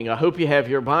I hope you have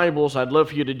your Bibles. I'd love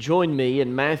for you to join me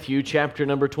in Matthew chapter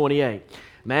number 28.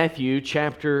 Matthew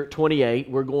chapter 28,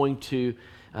 we're going to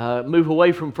move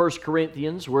away from 1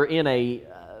 Corinthians. We're in a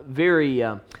very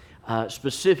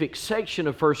specific section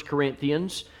of 1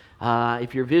 Corinthians.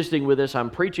 If you're visiting with us, I'm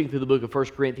preaching through the book of 1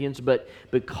 Corinthians, but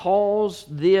because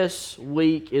this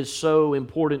week is so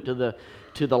important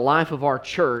to the life of our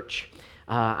church,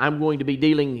 I'm going to be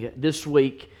dealing this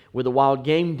week with a wild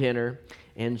game dinner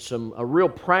and a real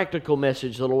practical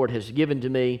message the Lord has given to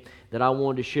me that I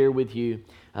wanted to share with you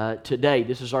today.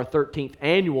 This is our 13th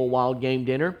annual Wild Game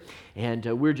Dinner, and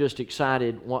we're just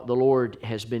excited what the Lord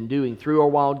has been doing through our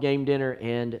Wild Game Dinner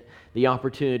and the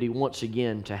opportunity once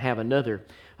again to have another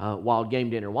Wild Game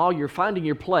Dinner. While you're finding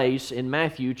your place in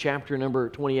Matthew chapter number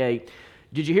 28,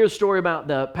 did you hear the story about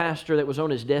the pastor that was on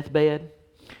his deathbed?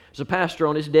 There's a pastor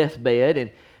on his deathbed,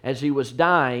 and as he was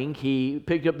dying, he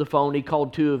picked up the phone. He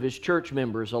called two of his church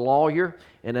members, a lawyer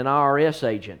and an IRS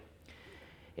agent.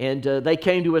 And they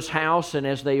came to his house, and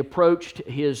as they approached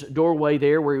his doorway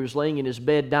there where he was laying in his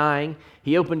bed dying,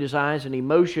 he opened his eyes and he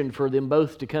motioned for them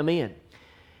both to come in.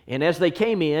 And as they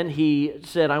came in, he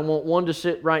said, I want one to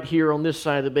sit right here on this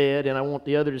side of the bed, and I want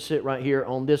the other to sit right here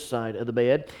on this side of the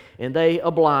bed. And they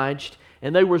obliged,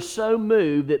 and they were so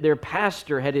moved that their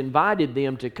pastor had invited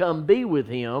them to come be with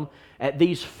him at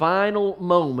these final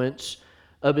moments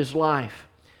of his life.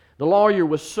 The lawyer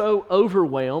was so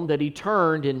overwhelmed that he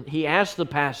turned and he asked the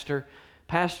pastor,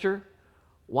 Pastor,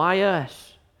 why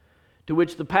us? To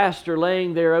which the pastor,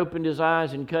 laying there, opened his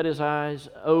eyes and cut his eyes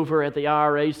over at the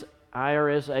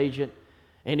IRS agent,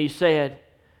 and he said,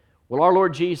 well, our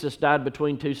Lord Jesus died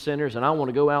between two sinners, and I want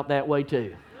to go out that way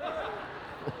too.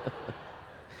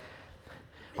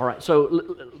 All right,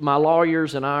 so my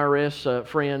lawyers and IRS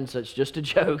friends, that's just a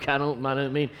joke. I don't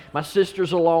mean. My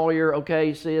sister's a lawyer,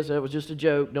 okay, sis, that was just a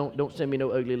joke. Don't send me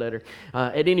no ugly letter.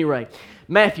 At any rate,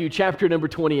 Matthew chapter number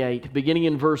 28, beginning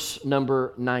in verse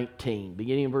number 19.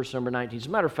 Beginning in verse number 19. As a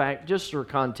matter of fact, just for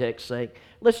context's sake,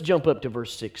 let's jump up to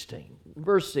verse 16.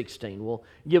 Verse 16 will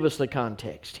give us the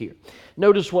context here.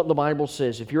 Notice what the Bible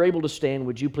says. If you're able to stand,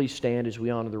 would you please stand as we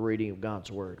honor the reading of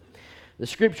God's Word? The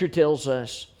Scripture tells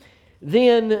us,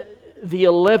 then the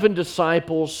 11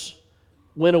 disciples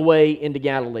went away into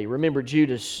Galilee. Remember,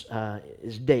 Judas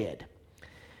is dead.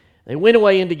 They went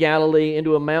away into Galilee,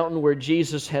 into a mountain where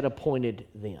Jesus had appointed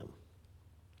them.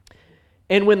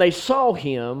 And when they saw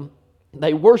him,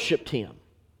 they worshiped him.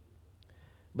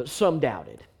 But some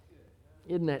doubted.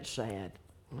 Isn't that sad?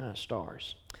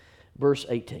 Stars. Verse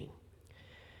 18.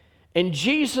 And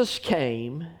Jesus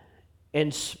came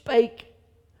and spake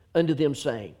unto them,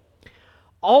 saying,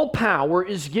 all power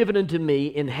is given unto me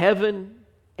in heaven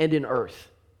and in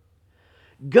earth.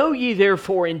 Go ye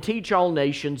therefore and teach all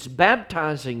nations,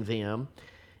 baptizing them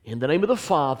in the name of the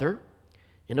Father,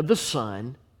 and of the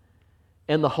Son,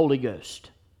 and the Holy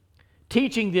Ghost,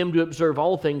 teaching them to observe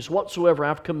all things whatsoever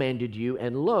I've commanded you,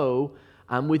 and lo,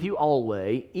 I'm with you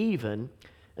always, even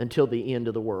until the end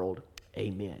of the world.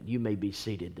 Amen. You may be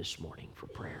seated this morning for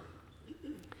prayer.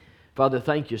 Father,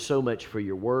 thank you so much for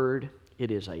your word. It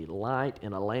is a light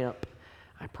and a lamp.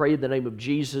 I pray in the name of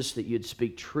Jesus that you'd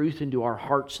speak truth into our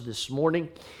hearts this morning.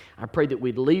 I pray that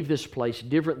we'd leave this place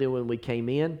different than when we came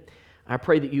in. I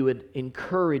pray that you would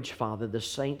encourage, Father, the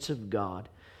saints of God.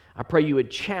 I pray you would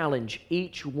challenge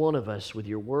each one of us with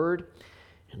your word.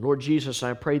 And Lord Jesus,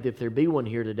 I pray that if there be one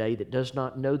here today that does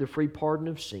not know the free pardon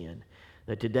of sin,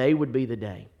 that today would be the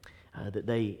day that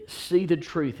they see the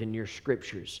truth in your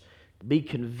scriptures, be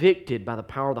convicted by the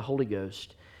power of the Holy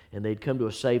Ghost, and they'd come to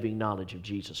a saving knowledge of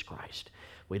Jesus Christ.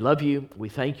 We love you. We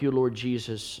thank you, Lord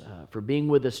Jesus, for being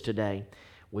with us today.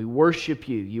 We worship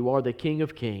you. You are the King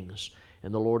of kings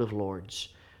and the Lord of lords.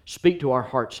 Speak to our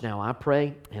hearts now, I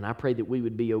pray, and I pray that we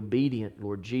would be obedient,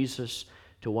 Lord Jesus,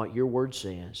 to what your word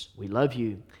says. We love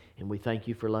you, and we thank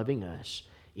you for loving us.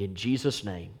 In Jesus'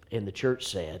 name. And the church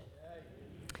said,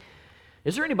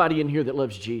 is there anybody in here that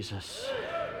loves Jesus?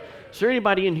 Is there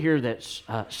anybody in here that's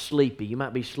sleepy? You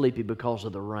might be sleepy because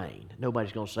of the rain.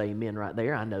 Nobody's going to say amen right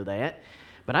there. I know that.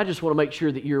 But I just want to make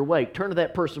sure that you're awake. Turn to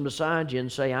that person beside you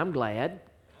and say, I'm glad.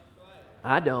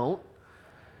 I don't.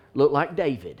 Look like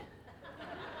David.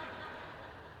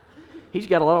 He's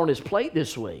got a lot on his plate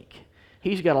this week.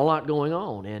 He's got a lot going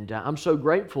on, and I'm so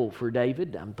grateful for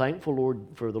David. I'm thankful, Lord,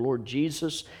 for the Lord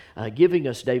Jesus giving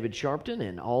us David Sharpton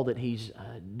and all that he's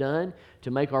done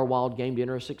to make our Wild Game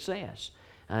Dinner a success.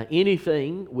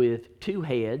 Anything with two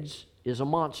heads is a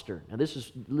monster. Now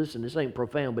listen, this ain't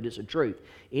profound, but it's the truth.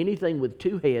 Anything with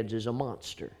two heads is a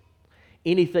monster.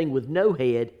 Anything with no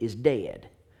head is dead.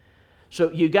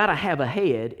 So you got to have a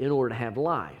head in order to have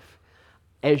life.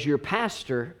 As your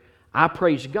pastor, I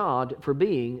praise God for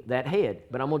being that head.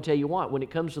 But I'm going to tell you what, when it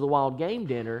comes to the wild game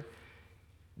dinner,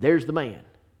 there's the man.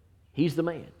 He's the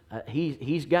man.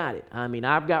 He's got it. I mean,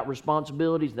 I've got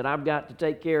responsibilities that I've got to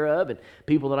take care of and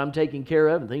people that I'm taking care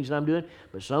of and things that I'm doing.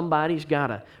 But somebody's got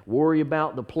to worry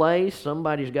about the place.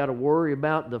 Somebody's got to worry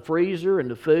about the freezer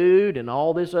and the food and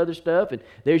all this other stuff. And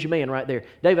there's your man right there.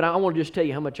 David, I want to just tell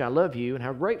you how much I love you and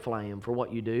how grateful I am for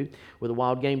what you do with the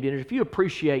Wild Game Dinners. If you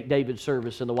appreciate David's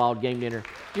service in the Wild Game Dinner,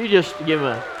 you just give him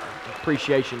an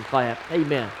appreciation clap.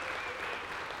 Amen.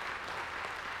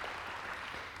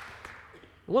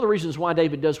 One of the reasons why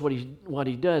David does what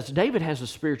he does, David has a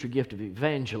spiritual gift of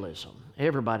evangelism.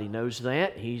 Everybody knows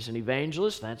that. He's an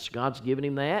evangelist. God's given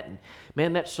him that. And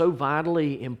man, that's so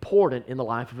vitally important in the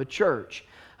life of a church.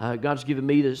 God's given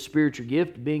me the spiritual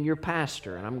gift of being your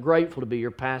pastor, and I'm grateful to be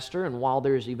your pastor. And while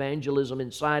there's evangelism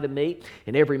inside of me,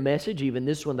 in every message, even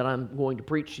this one that I'm going to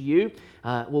preach to you,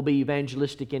 will be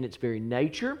evangelistic in its very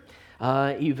nature.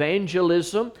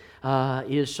 Evangelism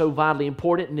is so vitally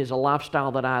important and is a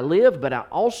lifestyle that I live, but I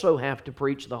also have to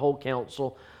preach the whole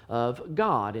counsel of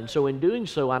God. And so in doing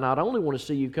so, I not only want to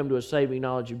see you come to a saving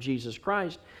knowledge of Jesus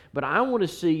Christ, but I want to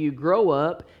see you grow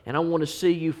up, and I want to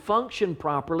see you function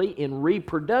properly in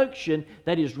reproduction,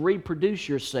 that is, reproduce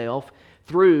yourself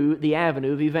through the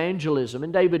avenue of evangelism.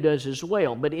 And David does as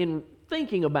well. But in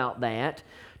thinking about that,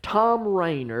 Tom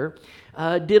Rainer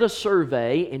did a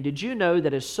survey, and did you know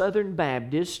that as Southern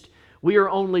Baptists, we are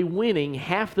only winning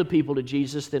half the people to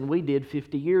Jesus than we did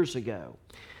 50 years ago?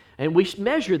 And we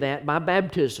measure that by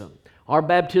baptism. Our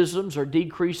baptisms are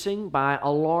decreasing by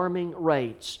alarming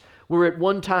rates. Where at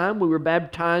one time we were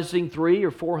baptizing 300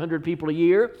 or 400 people a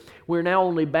year, we're now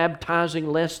only baptizing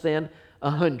less than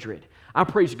 100. I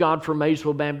praise God for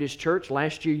Maysville Baptist Church.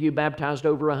 Last year you baptized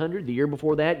over 100. The year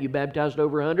before that you baptized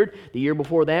over 100. The year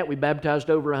before that we baptized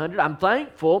over 100. I'm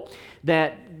thankful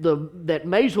that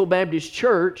Maysville Baptist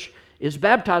Church is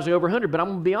baptizing over 100, but I'm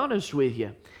going to be honest with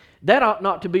you. That ought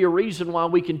not to be a reason why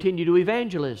we continue to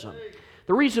evangelism.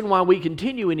 The reason why we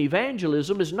continue in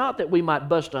evangelism is not that we might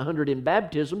bust 100 in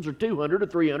baptisms or 200 or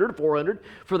 300 or 400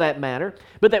 for that matter,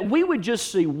 but that we would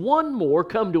just see one more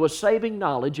come to a saving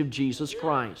knowledge of Jesus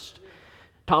Christ.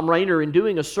 Tom Rainer, in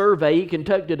doing a survey, he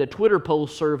conducted a Twitter poll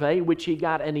survey, which he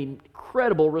got an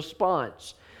incredible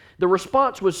response. The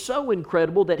response was so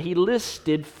incredible that he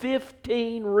listed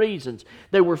 15 reasons.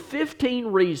 There were 15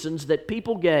 reasons that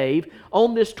people gave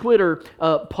on this Twitter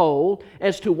poll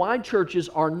as to why churches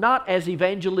are not as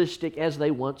evangelistic as they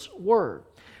once were.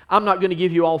 I'm not going to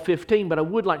give you all 15, but I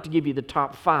would like to give you the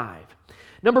top 5.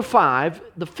 Number 5,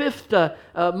 the fifth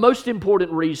most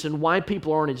important reason why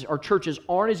our churches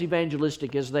aren't as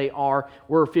evangelistic as they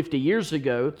were 50 years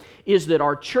ago is that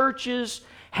our churches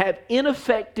have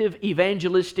ineffective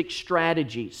evangelistic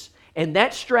strategies. And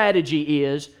that strategy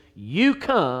is, you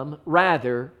come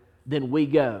rather than we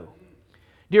go.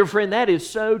 Dear friend, that is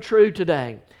so true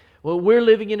today. Well, we're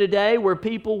living in a day where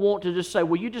people want to just say,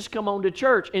 well, you just come on to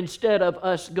church, instead of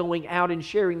us going out and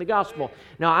sharing the gospel.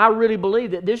 Now, I really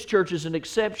believe that this church is an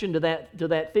exception to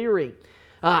that theory.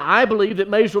 I believe that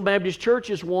Maysville Baptist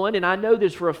Church is one, and I know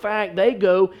this for a fact. They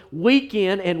go week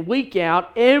in and week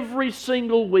out every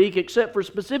single week, except for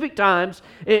specific times,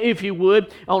 if you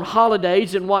would, on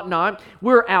holidays and whatnot.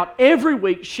 We're out every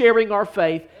week sharing our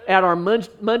faith at our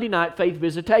Monday night faith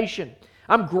visitation.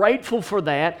 I'm grateful for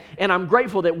that, and I'm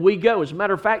grateful that we go. As a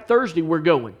matter of fact, Thursday we're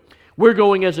going. We're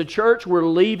going as a church. We're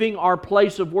leaving our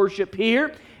place of worship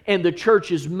here, and the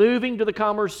church is moving to the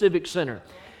Commerce Civic Center.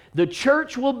 The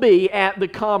church will be at the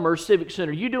Commerce Civic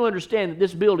Center. You do understand that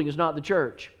this building is not the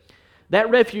church. That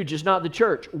refuge is not the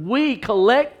church. We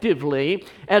collectively,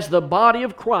 as the body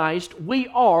of Christ, we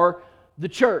are the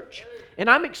church. And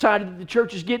I'm excited that the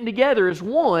church is getting together as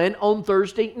one on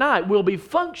Thursday night. We'll be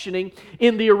functioning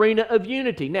in the arena of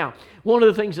unity. Now, one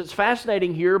of the things that's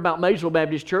fascinating here about Maysville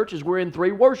Baptist Church is we're in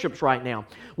 3 worships right now.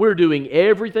 We're doing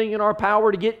everything in our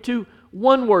power to get to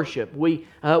one worship. We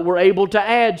were able to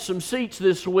add some seats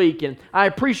this week, and I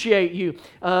appreciate you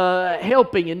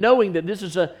helping and knowing that this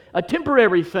is a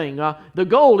temporary thing. The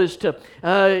goal is to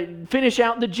finish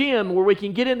out the gym where we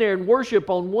can get in there and worship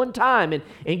on one time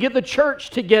and get the church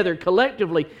together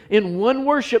collectively in one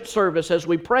worship service as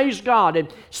we praise God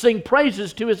and sing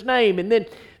praises to His name, and then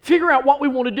figure out what we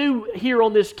want to do here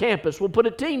on this campus. We'll put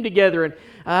a team together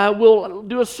and we'll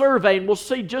do a survey and we'll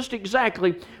see just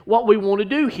exactly what we want to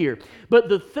do here. But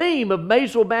the theme of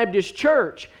Maysville Baptist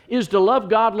Church is to love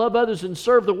God, love others, and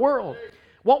serve the world.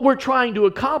 What we're trying to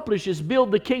accomplish is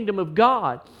build the kingdom of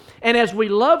God. And as we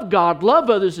love God, love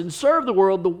others, and serve the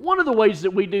world, one of the ways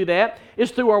that we do that is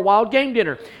through our wild game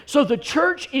dinner. So the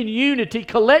church in unity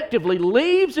collectively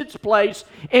leaves its place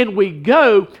and we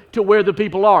go to where the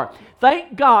people are.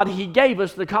 Thank God He gave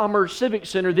us the Commerce Civic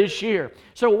Center this year.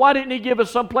 So why didn't He give us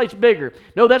someplace bigger?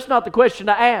 No, that's not the question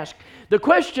to ask. The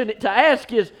question to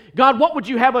ask is, God, what would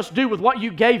you have us do with what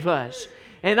you gave us?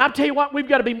 And I tell you what, we've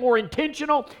got to be more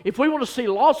intentional. If we want to see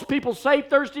lost people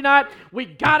saved Thursday night, we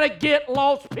got to get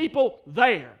lost people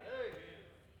there.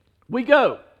 We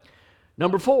go.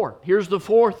 Number 4. Here's the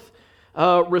fourth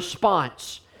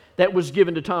response that was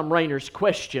given to Thom Rainer's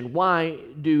question. Why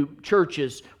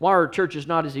are churches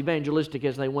not as evangelistic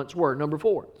as they once were? Number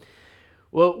 4.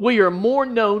 Well, we are more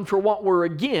known for what we're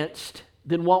against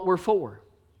than what we're for.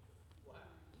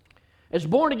 As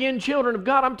born-again children of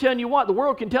God, I'm telling you what, the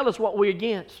world can tell us what we're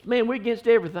against. Man, we're against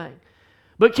everything.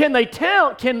 But do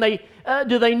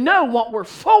they know what we're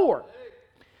for?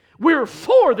 We're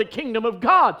for the kingdom of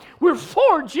God. We're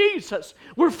for Jesus.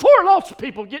 We're for lost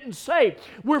people getting saved.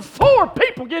 We're for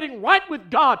people getting right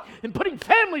with God and putting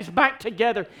families back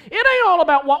together. It ain't all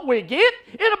about what we get.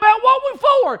 It's about what we're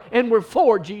for. And we're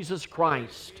for Jesus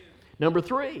Christ. Number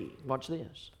 3, watch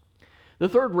this. The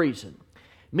third reason.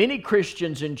 Many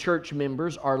Christians and church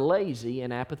members are lazy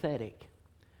and apathetic.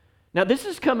 Now, this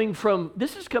is coming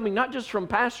not just from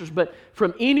pastors, but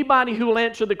from anybody who will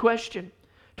answer the question.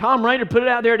 Thom Rainer put it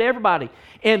out there to everybody.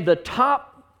 And the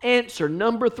top answer,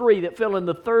 number 3, that fell in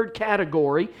the third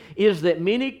category, is that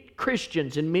many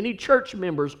Christians and many church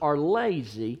members are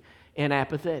lazy and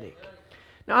apathetic.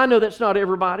 Now, I know that's not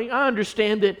everybody. I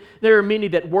understand that there are many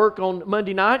that work on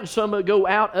Monday night and some that go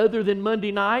out other than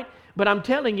Monday night. But I'm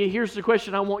telling you, here's the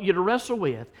question I want you to wrestle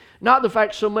with. Not the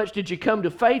fact so much did you come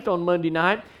to faith on Monday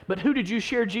night, but who did you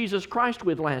share Jesus Christ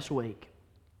with last week?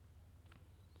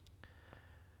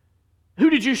 Who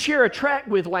did you share a tract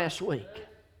with last week?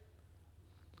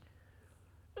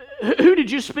 Who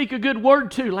did you speak a good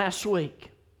word to last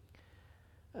week?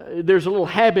 There's a little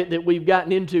habit that we've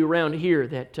gotten into around here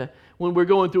that when we're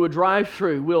going through a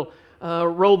drive-through, we'll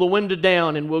roll the window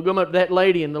down and we'll go up to that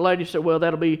lady, and the lady said, well,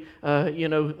 that'll be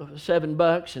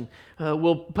 $7, and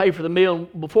we'll pay for the meal.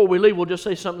 And before we leave, we'll just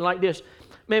say something like this.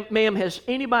 Ma'am, has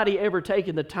anybody ever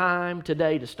taken the time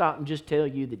today to stop and just tell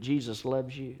you that Jesus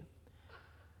loves you?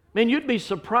 Man, you'd be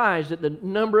surprised at the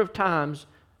number of times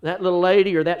that little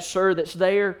lady or that sir that's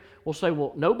there will say,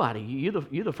 well, nobody.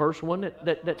 You're the first one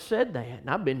that said that. And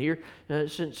I've been here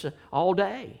since all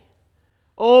day.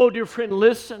 Oh, dear friend,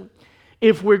 listen.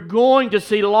 If we're going to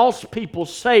see lost people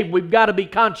saved, we've got to be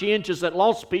conscientious that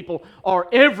lost people are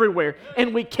everywhere.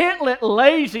 And we can't let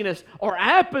laziness or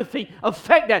apathy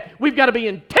affect that. We've got to be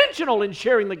intentional in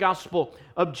sharing the gospel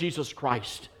of Jesus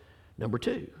Christ. Number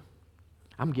 2.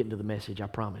 I'm getting to the message, I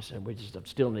promise. I'm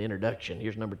still in the introduction.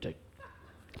 Here's number 2.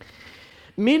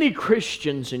 Many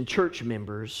Christians and church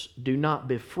members do not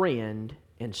befriend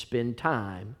and spend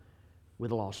time with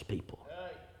lost people.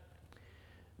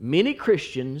 Many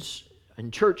Christians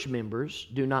and church members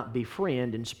do not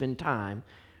befriend and spend time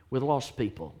with lost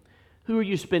people. Who are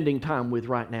you spending time with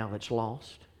right now that's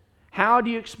lost? How do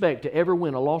you expect to ever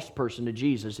win a lost person to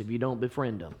Jesus if you don't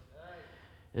befriend them?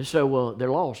 And so, well,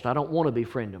 they're lost. I don't want to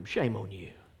befriend them. Shame on you.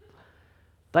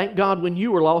 Thank God when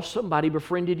you were lost, somebody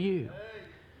befriended you.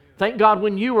 Thank God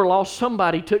when you were lost,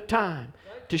 somebody took time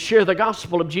to share the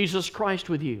gospel of Jesus Christ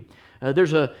with you.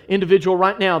 There's an individual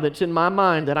right now that's in my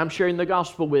mind that I'm sharing the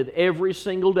gospel with every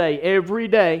single day. Every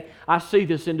day I see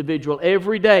this individual.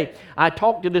 Every day I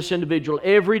talk to this individual.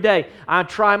 Every day I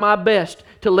try my best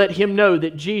to let him know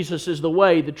that Jesus is the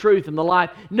way, the truth, and the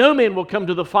life. No man will come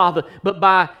to the Father but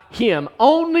by Him.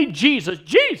 Only Jesus.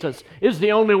 Jesus is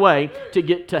the only way to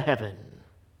get to heaven.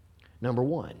 Number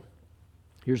 1.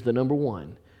 Here's the number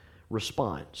 1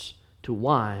 response to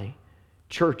why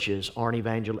churches aren't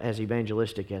as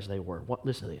evangelistic as they were.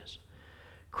 Listen to this.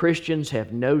 Christians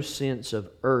have no sense of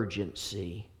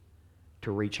urgency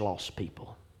to reach lost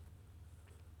people.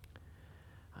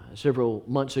 Several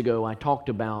months ago, I talked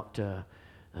about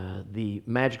the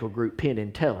magical group Penn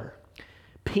and Teller.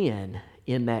 Penn,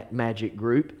 in that magic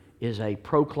group, is a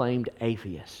proclaimed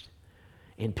atheist.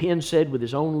 And Penn said with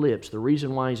his own lips, the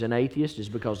reason why he's an atheist is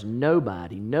because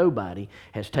nobody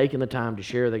has taken the time to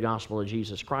share the gospel of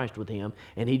Jesus Christ with him.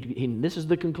 And this is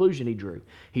the conclusion he drew.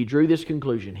 He drew this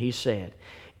conclusion. He said,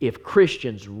 if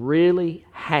Christians really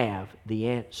have the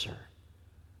answer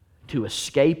to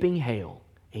escaping hell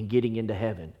and getting into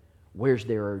heaven, where's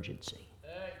their urgency?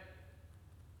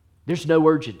 There's no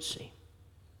urgency.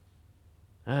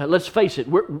 Let's face it,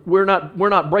 we're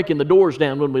not breaking the doors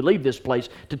down when we leave this place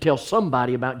to tell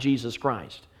somebody about Jesus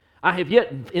Christ. I have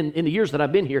yet, in the years that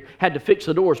I've been here, had to fix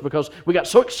the doors because we got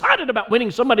so excited about winning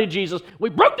somebody to Jesus, we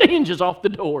broke the hinges off the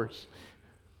doors.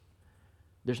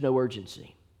 There's no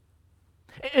urgency.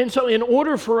 And so in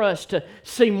order for us to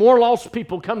see more lost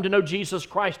people come to know Jesus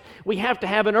Christ, we have to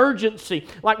have an urgency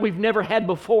like we've never had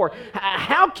before.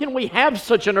 How can we have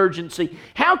such an urgency?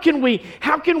 How can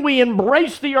we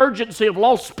embrace the urgency of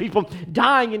lost people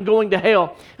dying and going to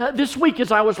hell? This week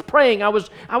as I was praying, I was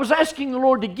asking the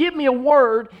Lord to give me a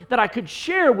word that I could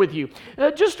share with you.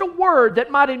 Just a word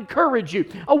that might encourage you,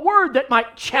 a word that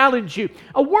might challenge you,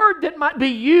 a word that might be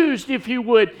used, if you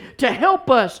would, to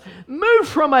help us move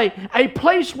from a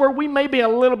place where we may be a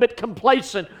little bit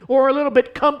complacent or a little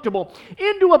bit comfortable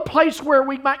into a place where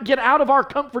we might get out of our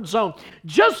comfort zone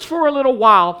just for a little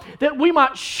while, that we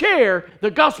might share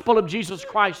the gospel of Jesus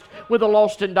Christ with a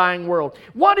lost and dying world.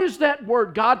 What is that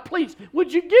word, God? Please,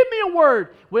 would you give me a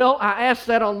word? Well, I asked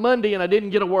that on Monday and I didn't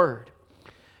get a word.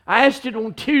 I asked it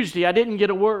on Tuesday, I didn't get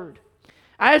a word.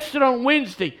 I asked it on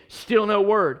Wednesday, still no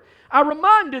word. I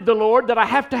reminded the Lord that I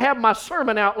have to have my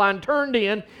sermon outline turned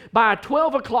in by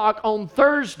 12 o'clock on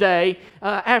Thursday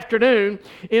afternoon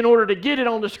in order to get it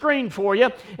on the screen for you.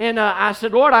 And I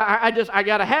said, Lord, I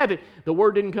got to have it. The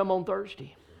word didn't come on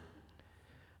Thursday.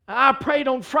 I prayed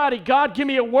on Friday, God, give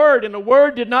me a word, and the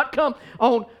word did not come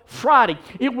on Friday.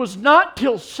 It was not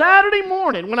till Saturday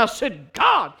morning when I said,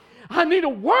 God, I need a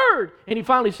word. And He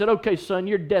finally said, okay, son,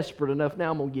 you're desperate enough.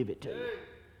 Now I'm going to give it to you.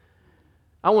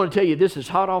 I want to tell you, this is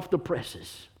hot off the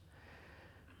presses.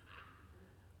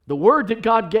 The word that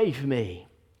God gave me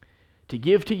to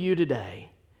give to you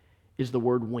today is the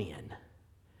word win.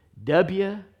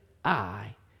 W-I-N.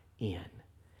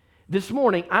 This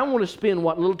morning, I want to spend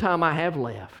what little time I have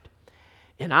left,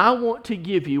 and I want to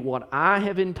give you what I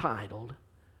have entitled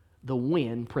the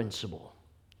win principle.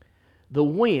 The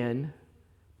win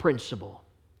principle.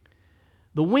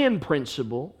 The win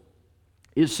principle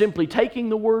is simply taking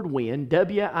the word win,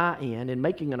 W-I-N, and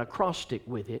making an acrostic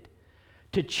with it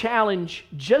to challenge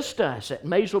just us at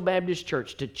Maysville Baptist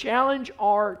Church, to challenge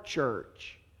our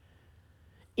church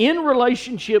in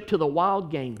relationship to the Wild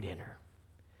Game Dinner,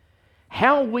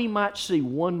 how we might see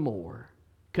one more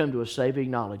come to a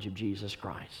saving knowledge of Jesus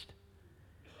Christ.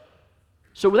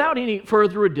 So without any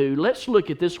further ado, let's look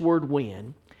at this word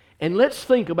win, and let's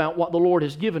think about what the Lord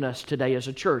has given us today as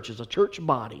a church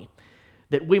body,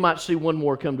 that we might see one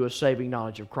more come to a saving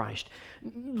knowledge of Christ.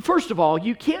 First of all,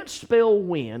 you can't spell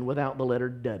win without the letter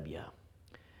W.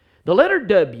 The letter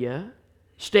W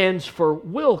stands for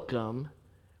welcome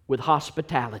with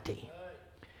hospitality.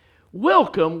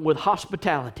 Welcome with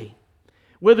hospitality.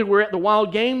 Whether we're at the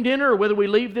Wild Game Dinner or whether we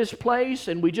leave this place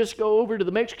and we just go over to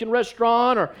the Mexican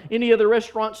restaurant or any other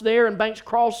restaurants there in Banks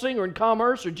Crossing or in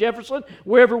Commerce or Jefferson,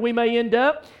 wherever we may end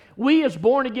up, we as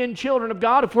born-again children of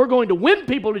God, if we're going to win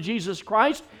people to Jesus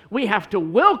Christ, we have to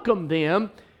welcome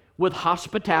them with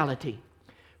hospitality.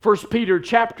 1 Peter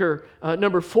chapter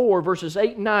number 4, verses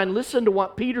 8 and 9, listen to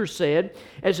what Peter said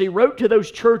as he wrote to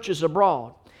those churches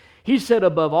abroad. He said,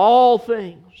 above all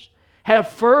things, have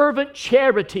fervent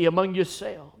charity among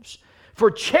yourselves, for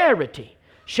charity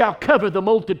shall cover the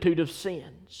multitude of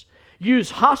sins. Use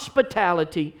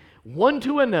hospitality one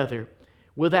to another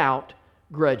without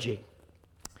grudging.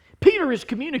 Peter is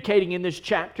communicating in this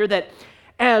chapter that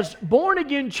as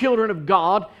born-again children of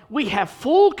God, we have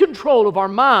full control of our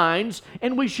minds,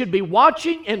 and we should be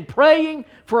watching and praying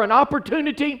for an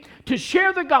opportunity to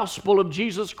share the gospel of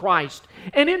Jesus Christ.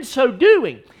 And in so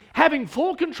doing, having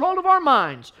full control of our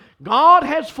minds, God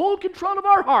has full control of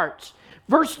our hearts.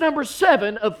 Verse number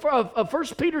 7 of 1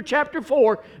 Peter chapter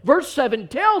 4, verse 7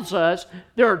 tells us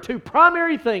there are two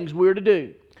primary things we're to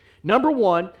do. Number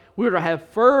one, we're to have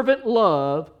fervent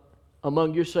love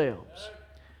among yourselves.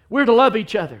 We're to love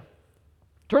each other.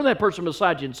 Turn that person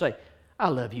beside you and say, I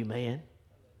love you, man.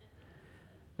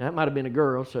 That might have been a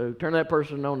girl, so turn that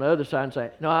person on the other side and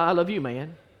say, no, I love you,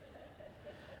 man.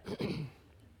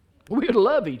 We're to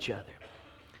love each other.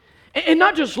 And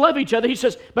not just love each other, he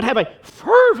says, but have a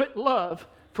fervent love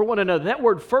for one another. That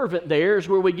word fervent there is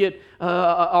where we get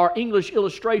our English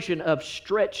illustration of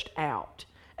stretched out.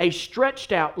 A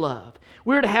stretched out love.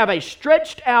 We're to have a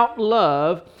stretched out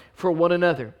love for one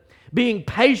another. Being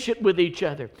patient with each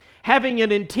other. Having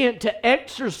an intent to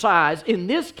exercise, in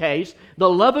this case, the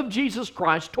love of Jesus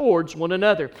Christ towards one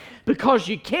another. Because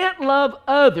you can't love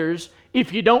others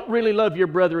if you don't really love your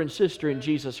brother and sister in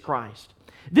Jesus Christ.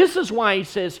 This is why he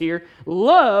says here,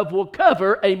 love will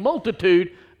cover a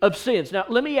multitude of sins. Now,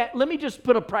 let me just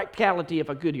put a practicality if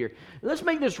I could here. Let's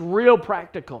make this real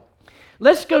practical.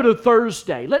 Let's go to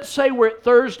Thursday. Let's say we're at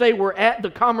Thursday, we're at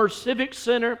the Commerce Civic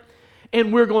Center,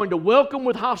 and we're going to welcome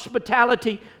with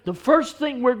hospitality, the first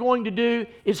thing we're going to do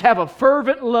is have a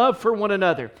fervent love for one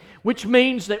another, which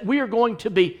means that we are going to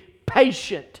be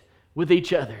patient with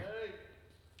each other.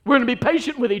 We're going to be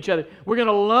patient with each other. We're going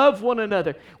to love one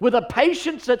another with a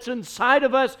patience that's inside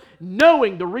of us,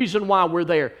 knowing the reason why we're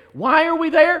there. Why are we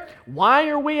there? Why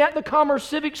are we at the Commerce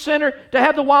Civic Center to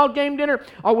have the wild game dinner?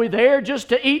 Are we there just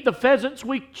to eat the pheasants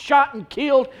we shot and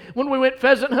killed when we went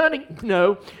pheasant hunting?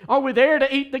 No. Are we there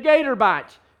to eat the gator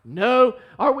bites? No.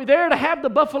 Are we there to have the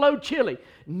buffalo chili?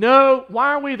 No. Why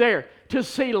are we there? To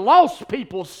see lost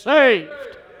people saved.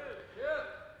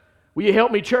 Will you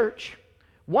help me, church?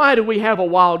 Why do we have a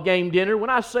wild game dinner? When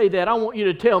I say that, I want you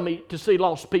to tell me to see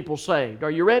lost people saved.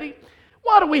 Are you ready?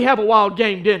 Why do we have a wild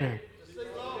game dinner?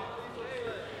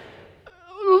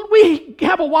 We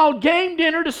have a wild game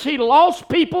dinner to see lost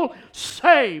people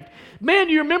saved. Man,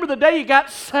 do you remember the day you got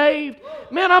saved?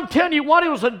 Man, I'm telling you what, it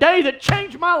was a day that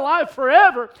changed my life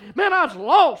forever. Man, I was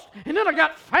lost, and then I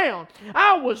got found.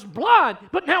 I was blind,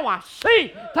 but now I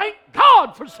see. Thank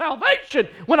God for salvation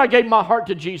when I gave my heart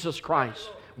to Jesus Christ.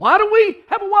 Why do we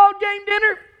have a wild game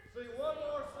dinner? See one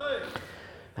more saved.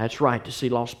 That's right, to see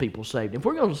lost people saved. If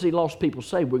we're going to see lost people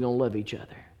saved, we're going to love each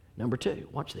other. Number two,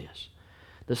 watch this.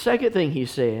 The second thing he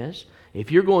says,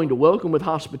 if you're going to welcome with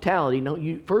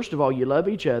hospitality, first of all, you love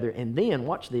each other, and then,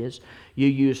 watch this, you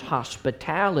use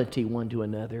hospitality one to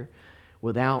another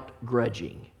without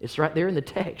grudging. It's right there in the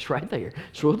text, right there.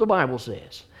 That's what the Bible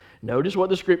says. Notice what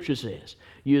the Scripture says.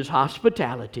 Use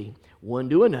hospitality one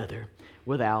to another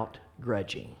without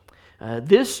grudging.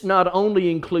 This not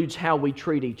only includes how we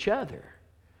treat each other,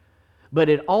 but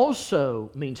it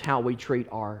also means how we treat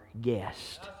our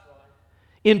guest.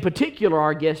 In particular,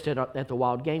 our guest at the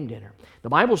wild game dinner. The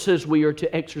Bible says we are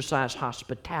to exercise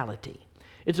hospitality.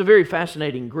 It's a very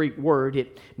fascinating Greek word.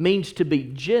 It means to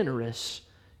be generous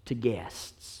to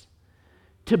guests.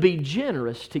 To be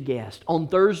generous to guests. On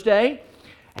Thursday,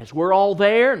 as we're all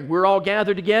there and we're all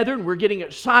gathered together and we're getting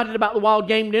excited about the wild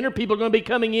game dinner, people are going to be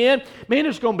coming in. Man,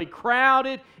 it's going to be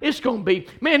crowded. It's going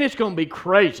to be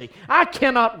crazy. I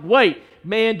cannot wait.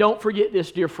 Man, don't forget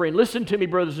this, dear friend. Listen to me,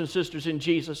 brothers and sisters in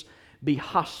Jesus. Be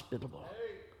hospitable.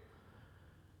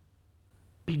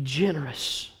 Be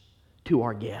generous to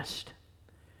our guest.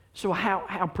 So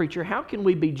how preacher, how can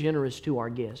we be generous to our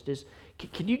guest?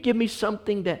 Can you give me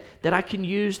something that I can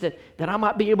use that I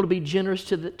might be able to be generous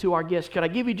to our guests? Could I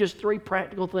give you just 3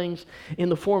 practical things in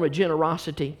the form of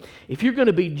generosity? If you're going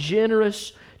to be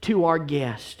generous to our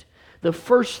guest, the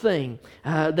first thing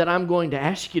that I'm going to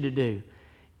ask you to do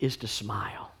is to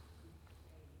smile.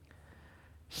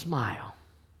 Smile.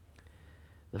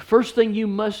 The first thing you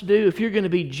must do if you're going to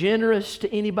be generous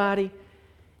to anybody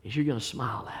is you're going to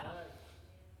smile at them.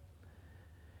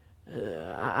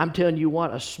 I'm telling you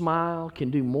what, a smile can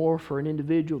do more for an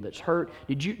individual that's hurt.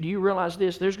 Do you realize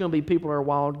this? There's going to be people at our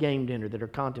wild game dinner that are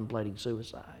contemplating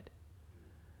suicide.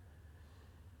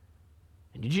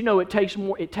 And did you know it takes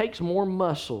more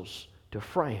muscles to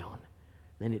frown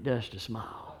than it does to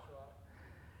smile?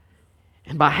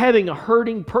 And by having a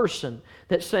hurting person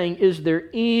that's saying, is there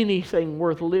anything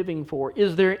worth living for?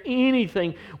 Is there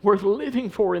anything worth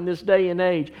living for in this day and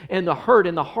age? And the hurt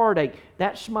and the heartache,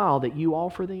 that smile that you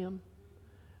offer them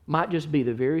might just be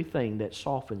the very thing that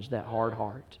softens that hard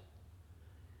heart.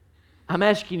 I'm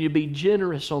asking you to be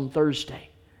generous on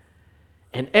Thursday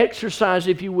and exercise,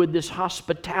 if you would, this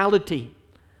hospitality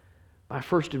by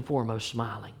first and foremost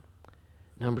smiling.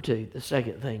 Number 2, the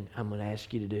second thing I'm going to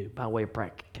ask you to do by way of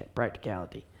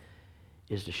practicality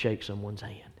is to shake someone's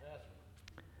hand.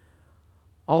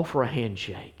 Offer a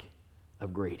handshake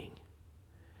of greeting.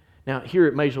 Now, here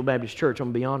at Maysville Baptist Church, I'm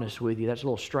going to be honest with you, that's a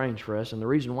little strange for us. And the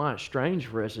reason why it's strange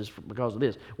for us is because of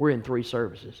this. We're in 3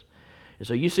 services. And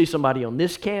so you see somebody on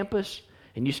this campus,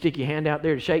 and you stick your hand out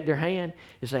there to shake their hand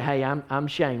and say, hey, I'm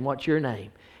Shane, what's your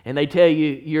name? And they tell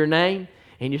you your name,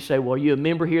 and you say, well, are you a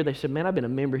member here? They said, man, I've been a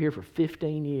member here for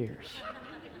 15 years.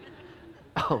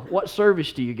 Oh, what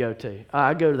service do you go to?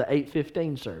 I go to the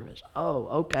 8:15 service. Oh,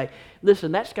 okay.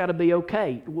 Listen, that's got to be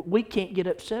okay. We can't get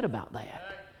upset about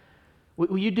that.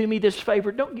 Will you do me this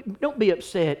favor? Don't be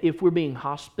upset if we're being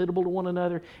hospitable to one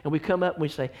another and we come up and we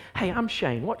say, hey, I'm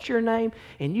Shane. What's your name?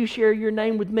 And you share your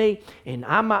name with me, and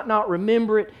I might not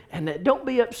remember it. And don't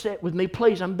be upset with me.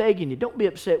 Please, I'm begging you. Don't be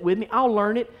upset with me. I'll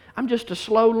learn it. I'm just a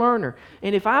slow learner.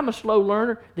 And if I'm a slow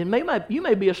learner, then you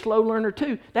may be a slow learner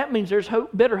too. That means there's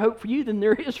better hope for you than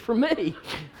there is for me.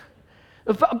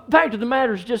 The fact of the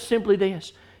matter is just simply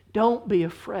this. Don't be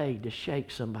afraid to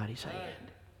shake somebody's hand.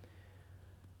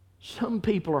 Some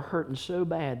people are hurting so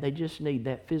bad, they just need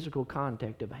that physical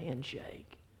contact of a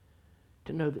handshake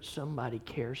to know that somebody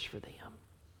cares for them.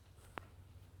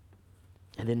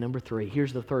 And then number 3,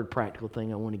 here's the third practical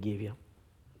thing I want to give you.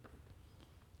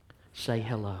 Say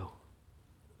hello.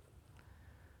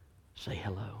 Say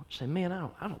hello. Say, man,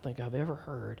 I don't think I've ever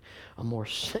heard a more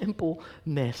simple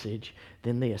message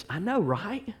than this. I know,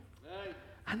 right?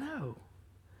 I know.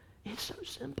 It's so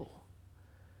simple.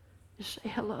 Just say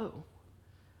hello.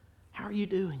 How are you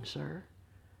doing, sir?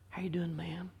 How are you doing,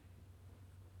 ma'am?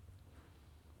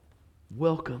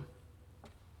 Welcome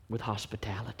with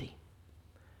hospitality.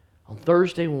 On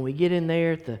Thursday, when we get in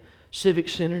there at the Civic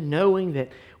Center, knowing that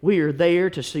we are there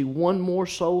to see one more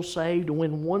soul saved, to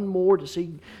win one more, to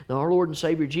see our Lord and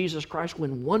Savior Jesus Christ,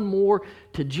 win one more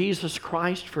to Jesus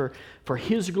Christ for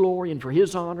His glory and for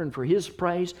His honor and for His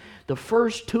praise. The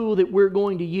first tool that we're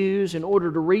going to use in order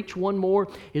to reach one more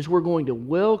is we're going to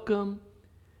welcome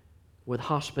with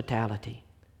hospitality.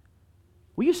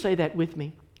 Will you say that with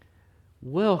me?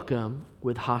 Welcome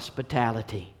with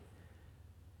hospitality.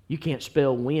 You can't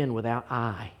spell win without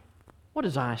I. What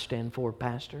does I stand for,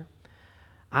 Pastor?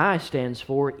 I stands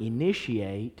for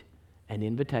initiate an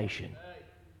invitation.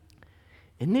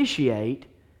 Initiate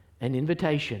an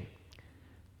invitation.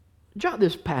 Jot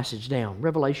this passage down.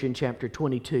 Revelation chapter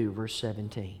 22, verse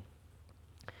 17.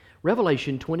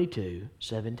 Revelation 22,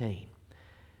 17.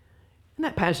 In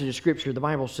that passage of Scripture, the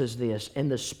Bible says this,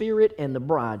 "And the Spirit and the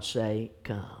bride say,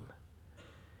 Come.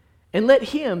 And let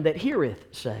him that heareth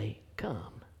say,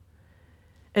 Come.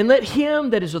 And let him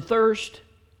that is athirst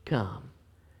come.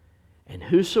 And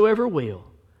whosoever will,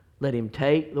 let him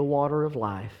take the water of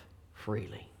life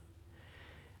freely."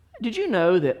 Did you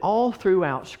know that all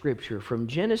throughout Scripture, from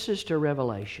Genesis to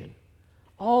Revelation,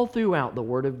 all throughout the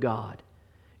Word of God,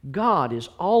 God is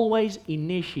always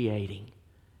initiating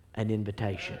an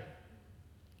invitation.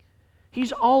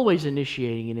 He's always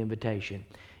initiating an invitation.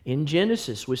 In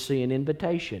Genesis, we see an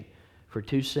invitation for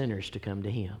 2 sinners to come to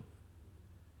Him.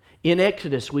 In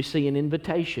Exodus, we see an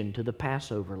invitation to the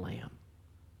Passover lamb.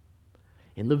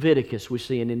 In Leviticus, we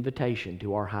see an invitation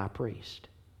to our high priest.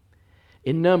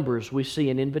 In Numbers, we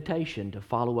see an invitation to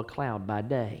follow a cloud by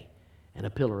day and a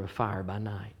pillar of fire by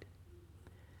night.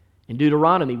 In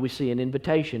Deuteronomy, we see an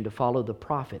invitation to follow the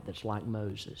prophet that's like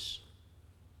Moses.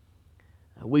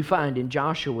 We find in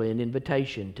Joshua an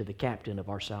invitation to the captain of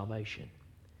our salvation.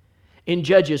 In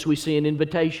Judges, we see an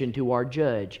invitation to our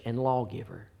judge and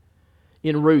lawgiver.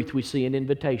 In Ruth, we see an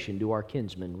invitation to our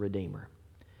kinsman redeemer.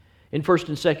 In 1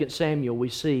 and 2 Samuel, we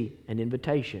see an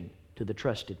invitation to the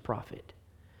trusted prophet.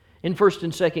 In 1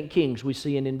 and 2 Kings, we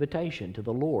see an invitation to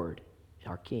the Lord,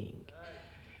 our King.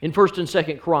 In 1 and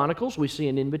 2 Chronicles, we see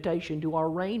an invitation to our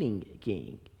reigning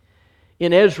King.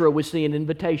 In Ezra, we see an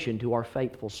invitation to our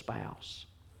faithful spouse.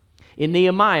 In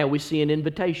Nehemiah, we see an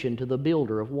invitation to the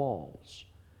builder of walls.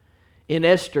 In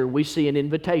Esther, we see an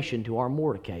invitation to our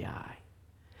Mordecai.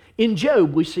 In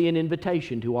Job, we see an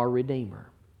invitation to our Redeemer.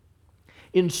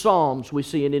 In Psalms, we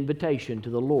see an invitation to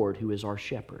the Lord who is our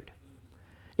shepherd.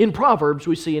 In Proverbs,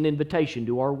 we see an invitation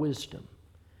to our wisdom.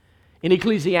 In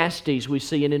Ecclesiastes, we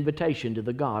see an invitation to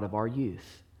the God of our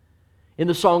youth. In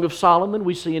the Song of Solomon,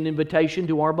 we see an invitation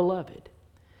to our beloved.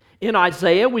 In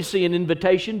Isaiah, we see an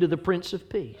invitation to the Prince of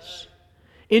Peace.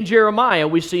 In Jeremiah,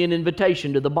 we see an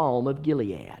invitation to the balm of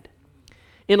Gilead.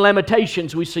 In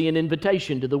Lamentations, we see an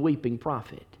invitation to the weeping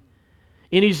prophet.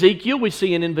 In Ezekiel, we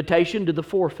see an invitation to the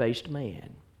four-faced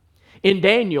man. In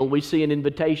Daniel, we see an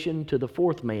invitation to the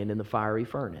fourth man in the fiery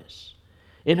furnace.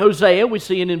 In Hosea, we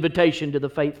see an invitation to the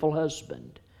faithful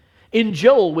husband. In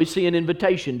Joel, we see an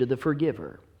invitation to the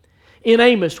forgiver. In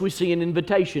Amos, we see an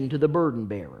invitation to the burden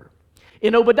bearer.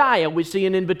 In Obadiah, we see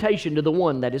an invitation to the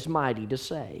one that is mighty to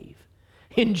save.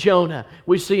 In Jonah,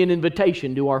 we see an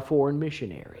invitation to our foreign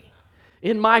missionary.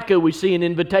 In Micah, we see an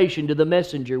invitation to the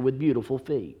messenger with beautiful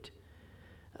feet.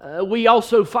 We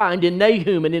also find in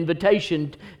Nahum an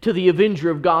invitation to the avenger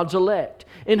of God's elect.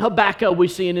 In Habakkuk, we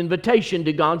see an invitation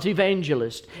to God's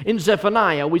evangelist. In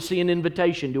Zephaniah, we see an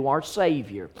invitation to our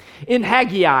Savior. In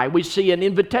Haggai, we see an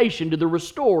invitation to the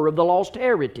restorer of the lost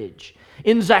heritage.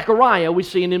 In Zechariah, we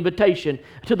see an invitation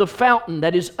to the fountain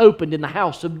that is opened in the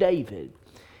house of David.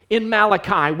 In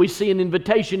Malachi, we see an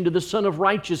invitation to the Son of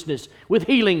Righteousness with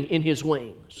healing in His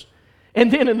wings.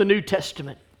 And then in the New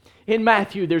Testament, in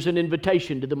Matthew, there's an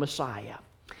invitation to the Messiah.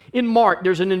 In Mark,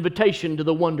 there's an invitation to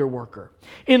the wonder worker.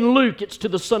 In Luke, it's to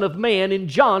the Son of Man. In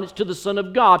John, it's to the Son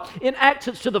of God. In Acts,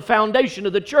 it's to the foundation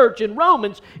of the church. In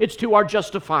Romans, it's to our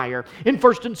justifier. In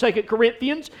 1 and 2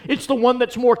 Corinthians, it's the one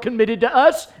that's more committed to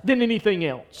us than anything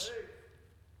else.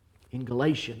 In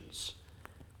Galatians,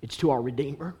 it's to our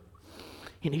Redeemer.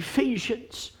 In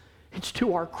Ephesians, it's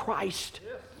to our Christ.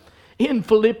 In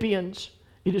Philippians,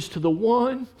 It is to the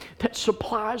one that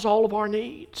supplies all of our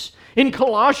needs. In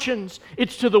Colossians,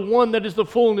 it's to the one that is the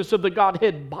fullness of the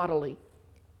Godhead bodily.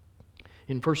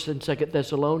 In 1st and 2nd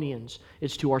Thessalonians,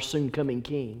 it's to our soon-coming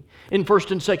King. In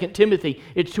 1st and 2nd Timothy,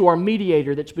 it's to our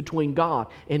mediator that's between God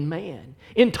and man.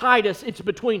 In Titus, it's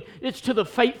to the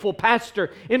faithful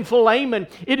pastor. In Philemon,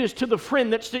 it is to the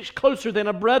friend that sticks closer than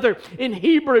a brother. In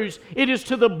Hebrews, it is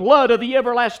to the blood of the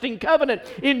everlasting covenant.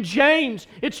 In James,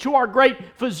 it's to our great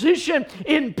physician.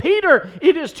 In Peter,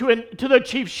 it is to the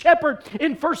chief shepherd.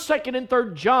 In 1st, 2nd, and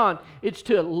 3rd John, it's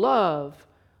to love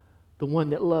the one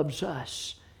that loves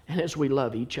us, and as we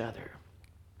love each other.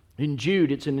 In Jude,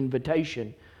 it's an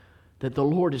invitation that the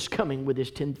Lord is coming with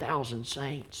His 10,000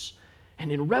 saints.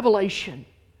 And in Revelation,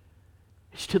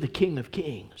 it's to the King of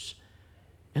Kings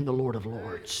and the Lord of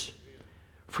Lords.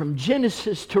 From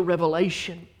Genesis to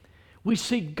Revelation, we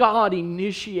see God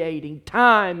initiating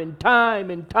time and time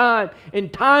and time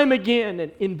and time again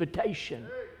an invitation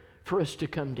for us to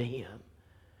come to Him.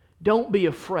 Don't be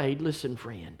afraid, listen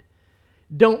friend,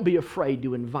 don't be afraid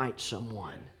to invite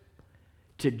someone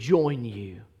to join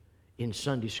you in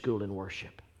Sunday school and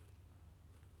worship.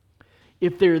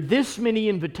 If there are this many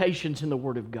invitations in the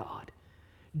Word of God,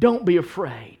 don't be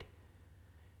afraid.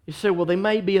 You say, well, they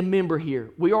may be a member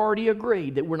here. We already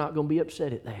agreed that we're not going to be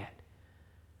upset at that.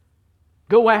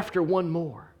 Go after one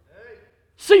more.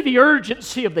 See the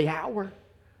urgency of the hour.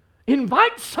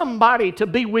 Invite somebody to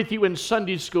be with you in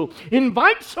Sunday school.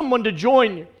 Invite someone to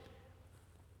join you.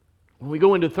 When we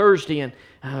go into Thursday and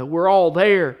we're all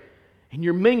there, and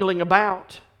you're mingling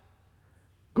about,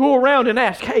 go around and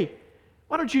ask, hey,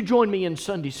 why don't you join me in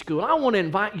Sunday school? I want to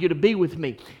invite you to be with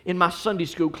me in my Sunday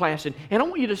school class, and I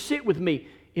want you to sit with me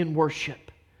in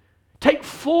worship. Take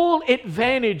full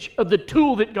advantage of the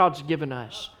tool that God's given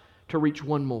us to reach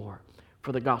one more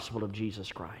for the gospel of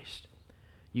Jesus Christ.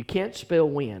 You can't spell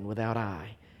win without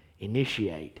I.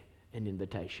 Initiate an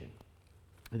invitation.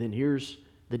 And then here's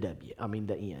the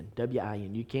N,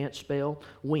 W-I-N. You can't spell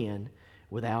win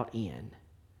without N.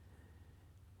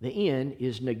 The N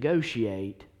is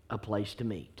negotiate a place to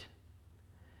meet.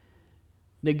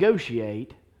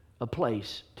 Negotiate a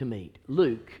place to meet.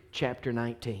 Luke chapter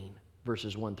 19,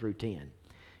 verses 1 through 10.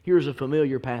 Here's a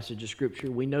familiar passage of Scripture.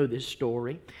 We know this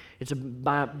story. It's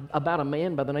about a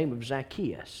man by the name of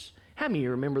Zacchaeus. How many of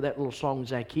you remember that little song,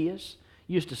 Zacchaeus?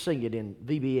 You used to sing it in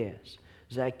VBS.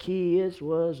 Zacchaeus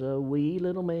was a wee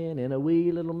little man, and a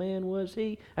wee little man was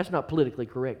he. That's not politically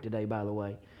correct today, by the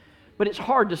way. But it's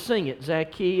hard to sing it.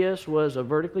 Zacchaeus was a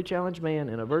vertically challenged man,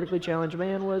 and a vertically challenged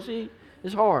man was he.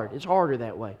 It's hard. It's harder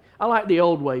that way. I like the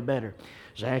old way better.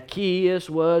 Zacchaeus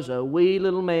was a wee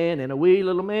little man, and a wee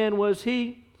little man was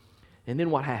he. And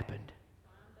then what happened?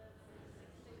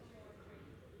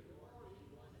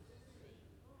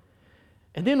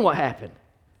 And then what happened?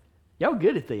 Y'all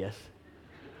good at this.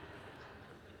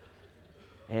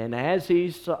 And as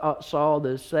he saw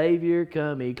the Savior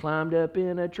come, he climbed up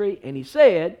in a tree. And he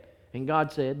said, and God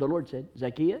said, the Lord said,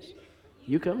 Zacchaeus,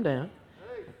 you come down,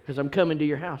 because I'm coming to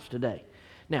your house today.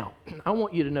 Now, I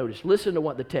want you to notice, listen to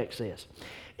what the text says.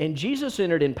 And Jesus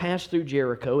entered and passed through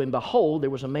Jericho, and behold, there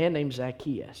was a man named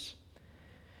Zacchaeus,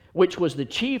 which was the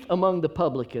chief among the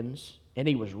publicans, and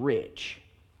he was rich.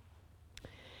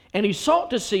 And he sought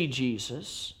to see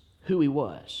Jesus, who he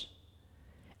was,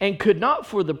 and could not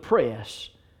for the press,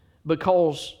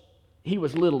 because he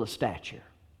was little of stature.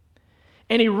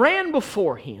 And he ran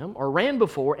before,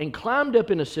 and climbed up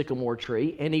in a sycamore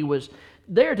tree, and he was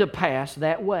there to pass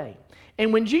that way.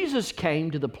 And when Jesus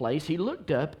came to the place, he looked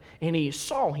up, and he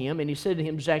saw him, and he said to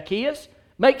him, Zacchaeus,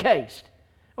 make haste.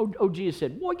 Oh, Jesus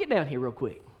said, boy, get down here real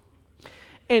quick.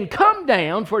 And come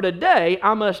down, for today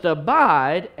I must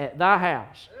abide at thy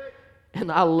house.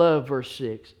 And I love verse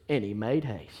 6, and he made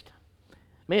haste.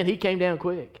 Man, he came down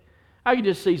quick. I could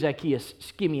just see Zacchaeus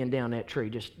skimming down that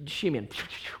tree, just shimmying.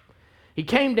 He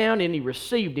came down and he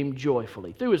received him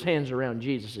joyfully, threw his hands around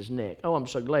Jesus' neck. Oh, I'm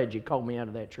so glad you called me out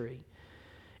of that tree.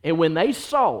 And when they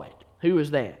saw it, who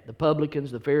was that? The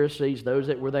publicans, the Pharisees, those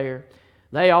that were there,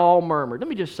 they all murmured. Let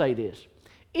me just say this.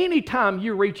 Anytime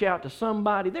you reach out to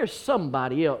somebody, there's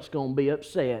somebody else going to be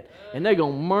upset. And they're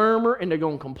going to murmur, and they're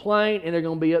going to complain, and they're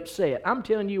going to be upset. I'm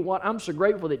telling you what, I'm so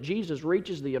grateful that Jesus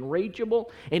reaches the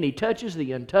unreachable, and He touches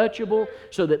the untouchable,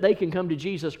 so that they can come to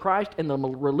Jesus Christ. And the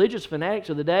religious fanatics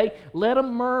of the day, let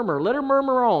them murmur. Let them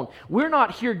murmur on. We're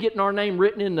not here getting our name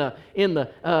written in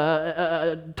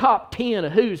the top 10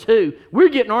 of who's who. We're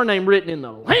getting our name written in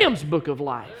the Lamb's Book of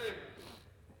Life.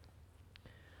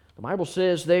 The Bible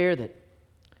says there that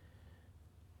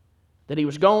he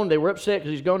was gone. They were upset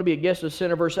because he's going to be a guest of the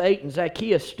sinner. Verse 8, and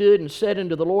Zacchaeus stood and said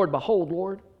unto the Lord, behold,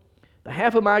 Lord, the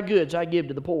half of my goods I give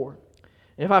to the poor.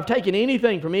 If I've taken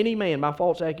anything from any man by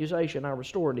false accusation, I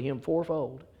restore unto him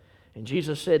fourfold. And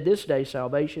Jesus said, this day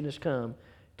salvation has come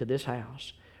to this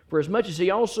house. For as much as he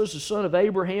also is the son of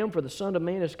Abraham, for the Son of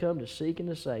Man has come to seek and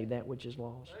to save that which is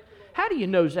lost. How do you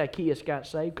know Zacchaeus got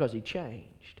saved? Because he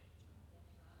changed.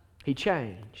 He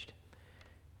changed.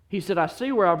 He said, I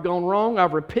see where I've gone wrong.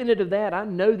 I've repented of that. I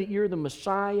know that you're the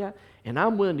Messiah, and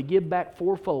I'm willing to give back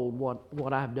fourfold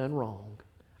what I've done wrong.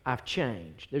 I've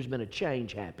changed. There's been a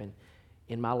change happen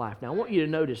in my life. Now, I want you to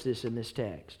notice this in this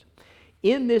text.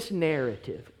 In this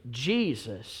narrative,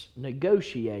 Jesus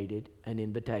negotiated an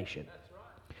invitation.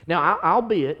 Now,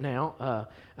 albeit now,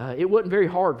 it wasn't very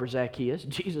hard for Zacchaeus.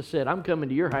 Jesus said, I'm coming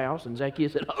to your house. And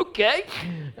Zacchaeus said, okay,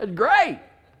 that's great.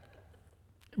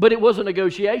 But it was a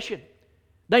negotiation.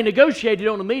 They negotiated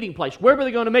on a meeting place. Where were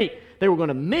they going to meet? They were going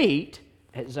to meet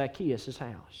at Zacchaeus'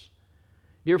 house.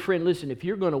 Dear friend, listen, if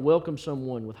you're going to welcome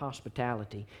someone with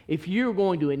hospitality, if you're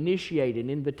going to initiate an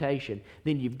invitation,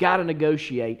 then you've got to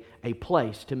negotiate a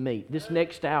place to meet. This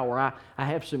next hour, I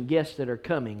have some guests that are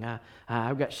coming.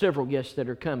 I've got several guests that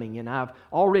are coming, and I've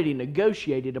already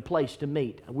negotiated a place to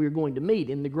meet. We're going to meet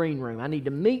in the green room. I need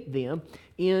to meet them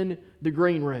in the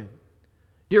green room.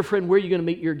 Dear friend, where are you going to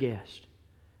meet your guest?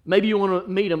 Maybe you want to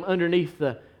meet them underneath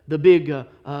the big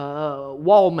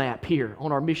wall map here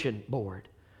on our mission board.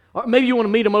 Or maybe you want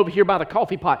to meet them over here by the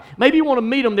coffee pot. Maybe you want to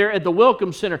meet them there at the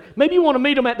Welcome Center. Maybe you want to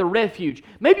meet them at the Refuge.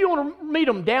 Maybe you want to meet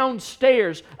them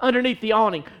downstairs underneath the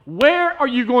awning. Where are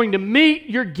you going to meet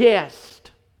your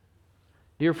guest?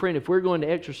 Dear friend, if we're going to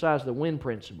exercise the win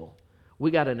principle,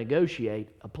 we got to negotiate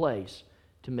a place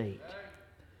to meet.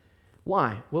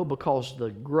 Why? Well, because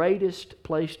the greatest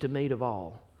place to meet of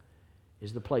all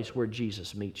is the place where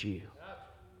Jesus meets you.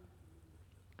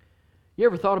 You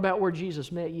ever thought about where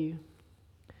Jesus met you?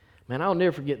 Man, I'll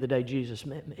never forget the day Jesus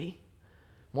met me.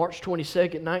 March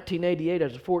 22nd, 1988,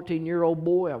 as a 14-year-old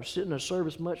boy, I was sitting in a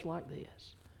service much like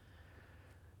this.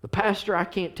 The pastor, I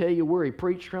can't tell you where he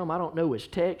preached from. I don't know his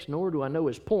text, nor do I know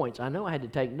his points. I know I had to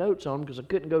take notes on him because I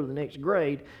couldn't go to the next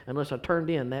grade unless I turned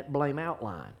in that blame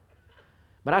outline.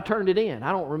 But I turned it in.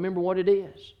 I don't remember what it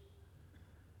is.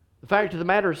 The fact of the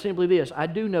matter is simply this. I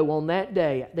do know on that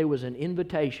day there was an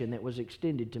invitation that was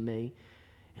extended to me,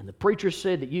 and the preacher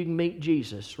said that you can meet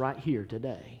Jesus right here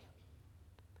today.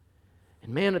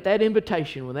 And man, at that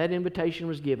invitation, when that invitation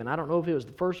was given, I don't know if it was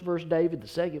the first verse, David, the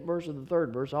second verse, or the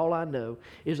third verse. All I know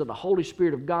is that the Holy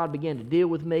Spirit of God began to deal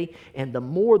with me, and the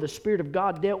more the Spirit of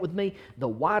God dealt with me, the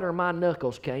wider my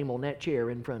knuckles came on that chair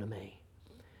in front of me.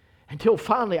 Until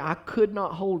finally I could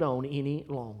not hold on any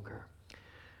longer.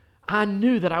 I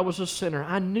knew that I was a sinner.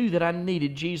 I knew that I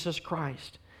needed Jesus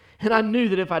Christ. And I knew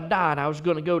that if I died, I was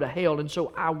going to go to hell. And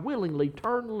so I willingly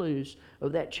turned loose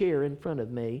of that chair in front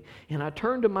of me. And I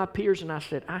turned to my peers and I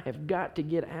said, I have got to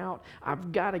get out.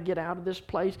 I've got to get out of this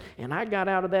place. And I got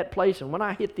out of that place. And when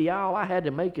I hit the aisle, I had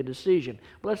to make a decision.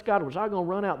 Bless God, was I going to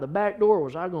run out the back door or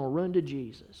was I going to run to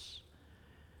Jesus?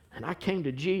 And I came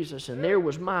to Jesus, and there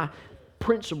was my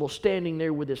principal standing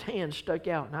there with his hand stuck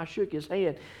out. And I shook his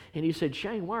hand. And he said,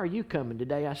 Shane, why are you coming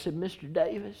today? I said, Mr.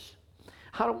 Davis,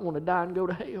 I don't want to die and go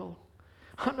to hell.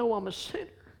 I know I'm a sinner.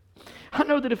 I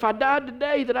know that if I died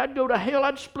today that I'd go to hell.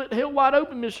 I'd split hell wide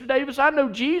open, Mr. Davis. I know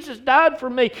Jesus died for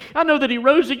me. I know that He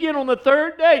rose again on the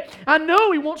third day. I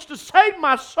know He wants to save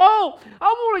my soul. I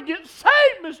want to get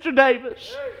saved, Mr.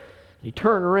 Davis. He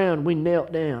turned around. We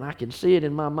knelt down. I can see it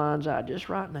in my mind's eye just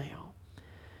right now.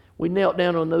 We knelt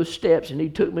down on those steps, and he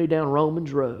took me down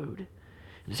Romans Road.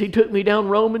 As he took me down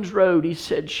Romans Road, he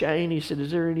said, Shane, he said, is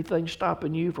there anything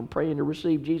stopping you from praying to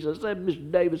receive Jesus? I said,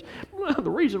 Mr. Davis, the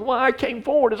reason why I came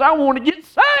forward is I want to get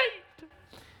saved.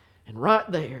 And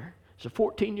right there, as a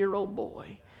 14-year-old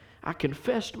boy, I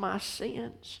confessed my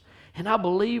sins. And I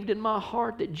believed in my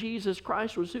heart that Jesus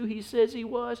Christ was who He says He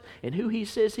was and who He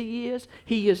says He is.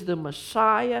 He is the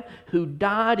Messiah who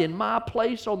died in my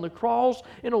place on the cross.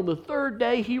 And on the third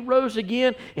day, He rose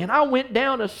again. And I went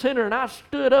down a sinner and I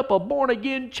stood up a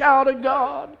born-again child of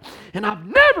God. And I've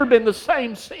never been the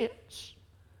same since.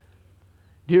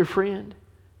 Dear friend,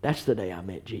 that's the day I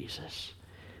met Jesus.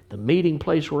 The meeting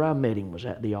place where I met Him was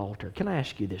at the altar. Can I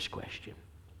ask you this question?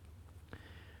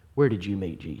 Where did you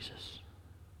meet Jesus?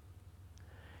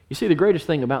 You see, the greatest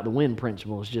thing about the win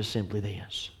principle is just simply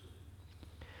this.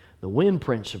 The win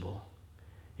principle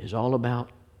is all about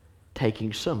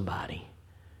taking somebody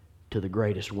to the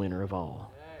greatest winner of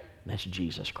all. And that's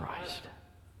Jesus Christ.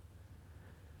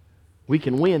 We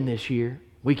can win this year.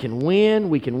 We can win,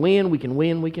 we can win, we can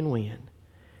win, we can win.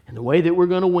 And the way that we're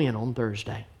going to win on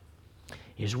Thursday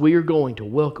is we are going to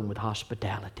welcome with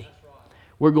hospitality.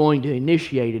 we're going to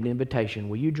initiate an invitation.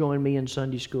 Will you join me in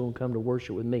Sunday school and come to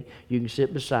worship with me? You can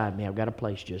sit beside me. I've got a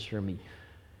place just for me.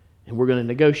 And we're going to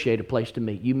negotiate a place to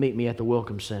meet. You meet me at the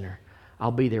Welcome Center. I'll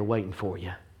be there waiting for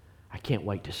you. I can't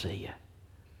wait to see you.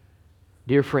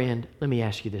 Dear friend, let me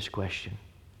ask you this question.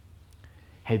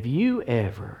 Have you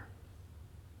ever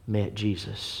met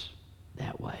Jesus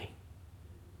that way?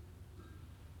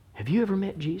 Have you ever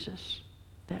met Jesus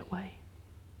that way?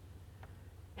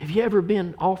 Have you ever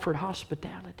been offered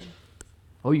hospitality?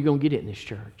 Oh, you're going to get it in this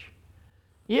church.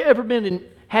 You ever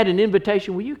had an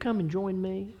invitation, will you come and join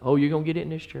me? Oh, you're going to get it in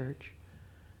this church.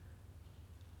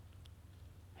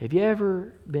 Have you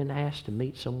ever been asked to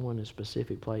meet someone in a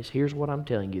specific place? Here's what I'm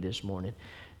telling you this morning.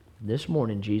 This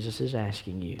morning, Jesus is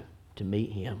asking you to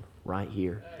meet Him right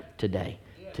here today.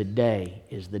 Today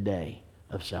is the day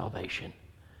of salvation.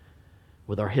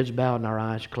 With our heads bowed and our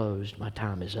eyes closed, my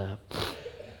time is up.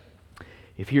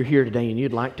 If you're here today and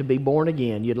you'd like to be born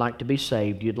again, you'd like to be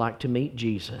saved, you'd like to meet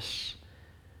Jesus,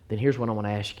 then here's what I want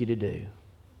to ask you to do.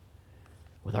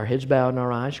 With our heads bowed and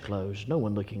our eyes closed, no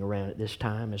one looking around at this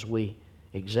time, as we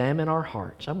examine our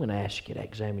hearts, I'm going to ask you to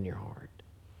examine your heart.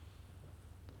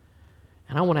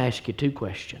 And I want to ask you two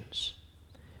questions.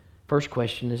 First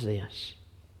question is this.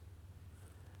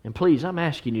 And please, I'm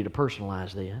asking you to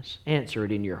personalize this. Answer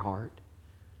it in your heart.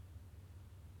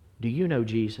 Do you know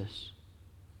Jesus?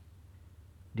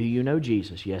 Do you know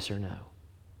Jesus, yes or no?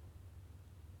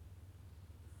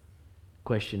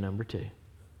 Question number 2.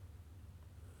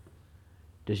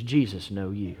 Does Jesus know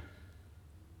you?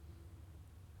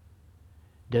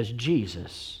 Does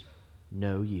Jesus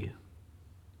know you?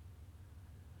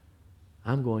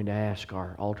 I'm going to ask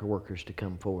our altar workers to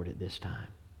come forward at this time.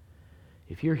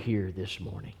 If you're here this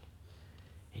morning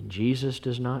and Jesus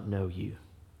does not know you,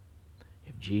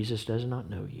 if Jesus does not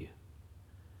know you,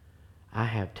 I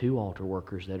have 2 altar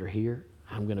workers that are here.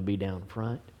 I'm going to be down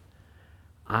front.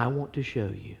 I want to show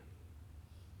you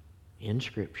in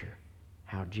Scripture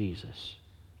how Jesus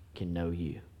can know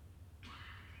you.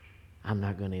 I'm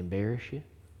not going to embarrass you.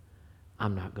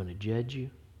 I'm not going to judge you.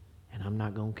 And I'm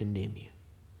not going to condemn you.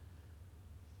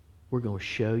 We're going to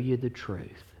show you the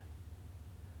truth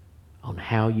on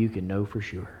how you can know for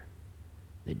sure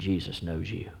that Jesus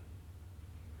knows you.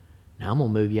 Now, I'm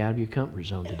going to move you out of your comfort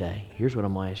zone today. Here's what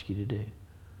I'm going to ask you to do.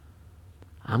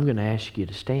 I'm going to ask you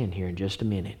to stand here in just a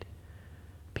minute.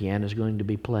 Piano's going to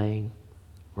be playing.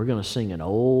 We're going to sing an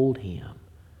old hymn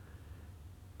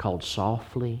called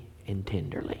Softly and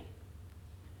Tenderly.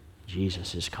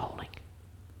 Jesus is calling.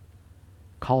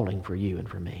 Calling for you and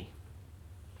for me.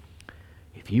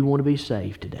 If you want to be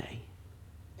saved today,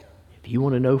 if you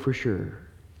want to know for sure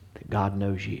that God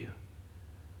knows you,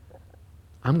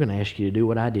 I'm going to ask you to do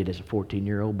what I did as a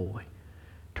 14-year-old boy.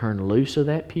 Turn loose of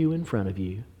that pew in front of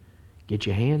you. Get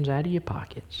your hands out of your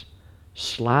pockets.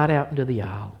 Slide out into the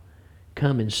aisle.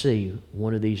 Come and see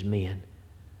one of these men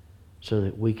so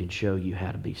that we can show you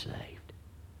how to be saved.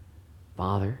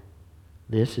 Father,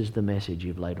 this is the message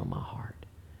you've laid on my heart.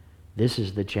 This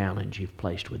is the challenge you've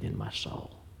placed within my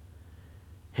soul.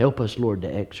 Help us, Lord,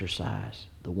 to exercise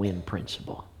the win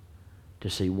principle to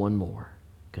see one more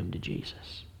come to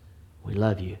Jesus. We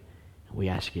love you, and we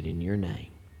ask it in your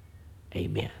name.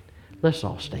 Amen. Let's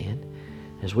all stand.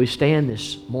 As we stand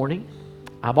this morning,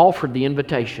 I've offered the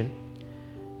invitation.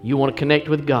 You want to connect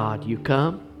with God, you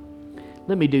come.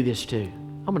 Let me do this too.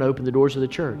 I'm going to open the doors of the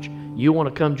church. You want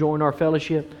to come join our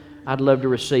fellowship? I'd love to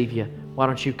receive you. Why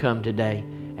don't you come today?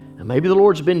 And maybe the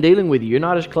Lord's been dealing with you. You're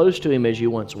not as close to Him as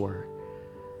you once were.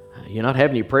 You're not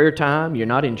having your prayer time. You're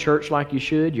not in church like you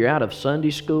should. You're out of Sunday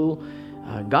school.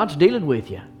 God's dealing with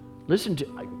you. Listen to,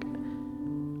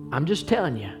 I'm just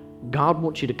telling you, God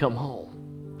wants you to come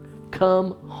home.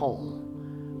 Come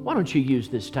home. Why don't you use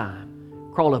this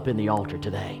time? Crawl up in the altar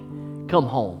today. Come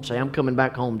home. Say, I'm coming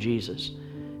back home, Jesus.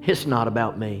 It's not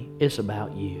about me. It's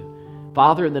about you.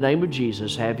 Father, in the name of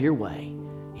Jesus, have your way.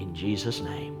 In Jesus'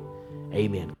 name,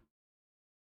 amen.